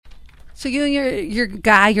So you and your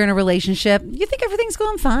guy, you're in a relationship. You think everything's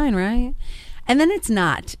going fine, right? And then it's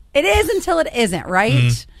not. It is until it isn't,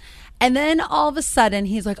 right? And then all of a sudden,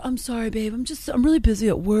 he's like, I'm sorry, babe. I'm really busy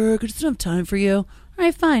at work. I just don't have time for you. All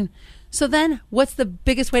right, fine. So then what's the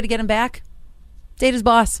biggest way to get him back? Date his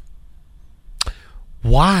boss.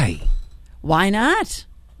 Why? Why not?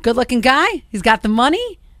 Good looking guy. He's got the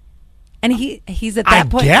money. And he's at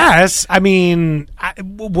that point. Yes. I mean,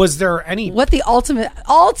 was there any... What the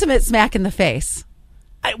ultimate smack in the face?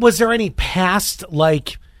 Was there any past,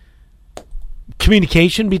 like,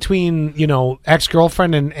 communication between,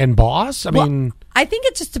 ex-girlfriend and boss? I mean... I think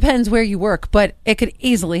it just depends where you work, but it could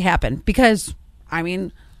easily happen because, I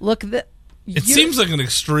mean, look... It seems like an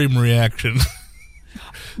extreme reaction.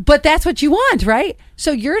 But that's what you want, right?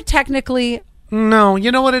 So you're technically... No,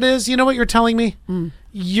 you know what it is? You know what you're telling me?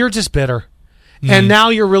 You're just bitter. And now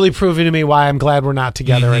you're really proving to me why I'm glad we're not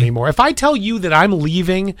together anymore. If I tell you that I'm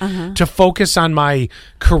leaving to focus on my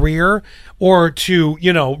career or to,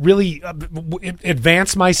 really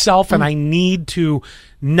advance myself and I need to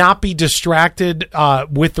not be distracted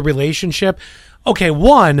with the relationship... Okay,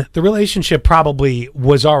 one, the relationship probably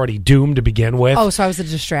was already doomed to begin with. Oh, so I was a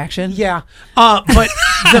distraction? Yeah. But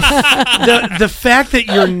the fact that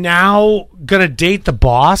you're now going to date the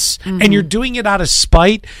boss and you're doing it out of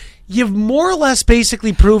spite, you've more or less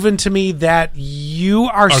basically proven to me that you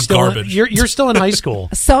are still garbage. You're still in high school.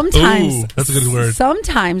 Sometimes. Ooh, that's a good word.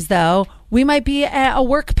 Sometimes, though, we might be at a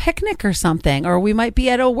work picnic or something, or we might be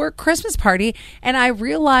at a work Christmas party, and I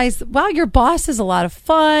realize, wow, your boss is a lot of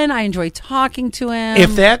fun. I enjoy talking to him.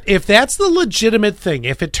 If that's the legitimate thing,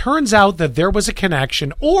 if it turns out that there was a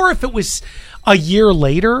connection, or if it was a year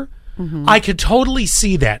later, I could totally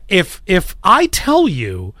see that. If I tell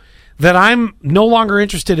you that I'm no longer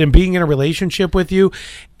interested in being in a relationship with you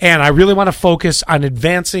and I really want to focus on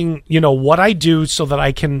advancing, what I do so that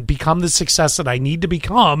I can become the success that I need to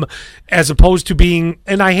become as opposed to being,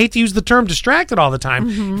 and I hate to use the term distracted all the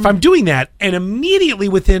time. If I'm doing that and immediately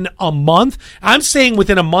within a month, I'm saying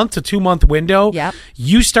within a month to 2 month window,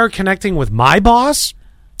 you start connecting with my boss,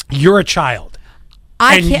 you're a child.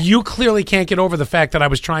 You clearly can't get over the fact that I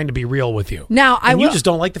was trying to be real with you. Now, you just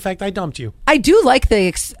don't like the fact I dumped you. I do like the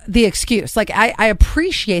excuse. Like, I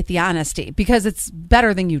appreciate the honesty because it's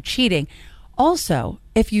better than you cheating. Also,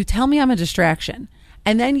 if you tell me I'm a distraction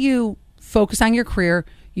and then you focus on your career,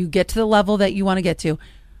 you get to the level that you want to get to,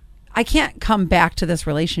 I can't come back to this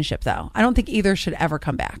relationship, though. I don't think either should ever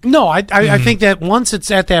come back. No, I think that once it's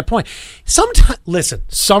at that point, listen,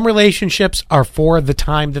 some relationships are for the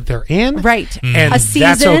time that they're in, right? And a season,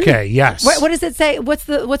 that's okay. Yes. What does it say? What's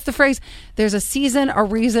the phrase? There's a season, a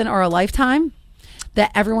reason, or a lifetime. That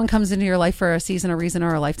everyone comes into your life for a season, a reason,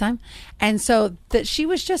 or a lifetime, and so that she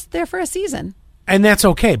was just there for a season, and that's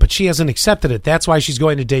okay. But she hasn't accepted it. That's why she's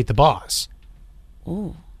going to date the boss.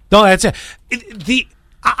 Ooh. No, that's it.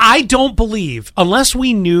 I don't believe, unless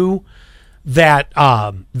we knew that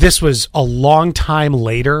this was a long time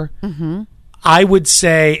later, I would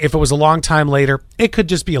say if it was a long time later, it could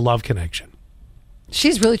just be a love connection.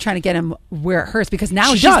 She's really trying to get him where it hurts because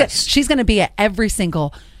now she's going to be at every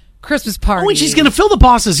single Christmas party. Oh, and she's going to fill the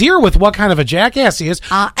boss's ear with what kind of a jackass he is.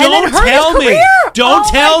 Don't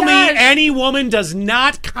tell me any woman does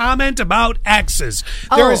not comment about exes.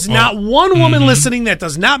 There is not one woman listening that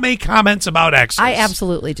does not make comments about exes. I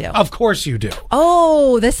absolutely do. Of course you do.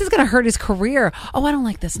 Oh, this is going to hurt his career. Oh, I don't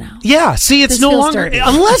like this now. Yeah, see, it's no longer,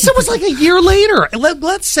 unless it was like a year later.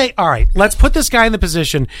 Let's say, all right, let's put this guy in the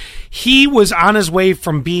position. He was on his way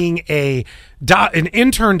from being an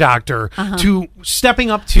intern doctor to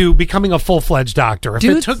stepping up to becoming a full-fledged doctor.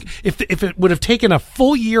 If it would have taken a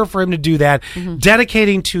full year for him to do that,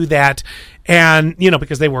 dedicating to that, and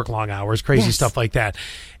because they work long hours, crazy stuff like that,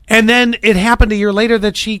 and then it happened a year later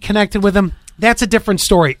that she connected with him, that's a different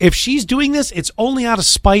story. If she's doing this, it's only out of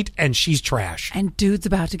spite, and she's trash. And dude's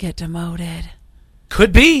about to get demoted.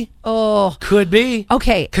 Could be. Oh. Could be.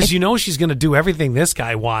 Okay. Because she's going to do everything this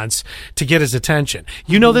guy wants to get his attention.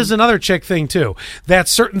 There's another chick thing, too. That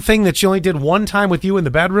certain thing that she only did one time with you in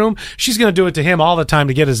the bedroom, she's going to do it to him all the time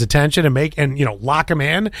to get his attention and lock him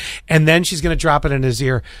in. And then she's going to drop it in his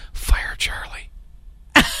ear, fire Charlie.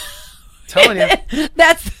 Telling you.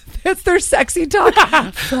 That's their sexy talk.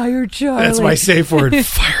 Fire Charlie. That's my safe word,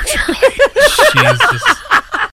 fire Charlie. Jesus.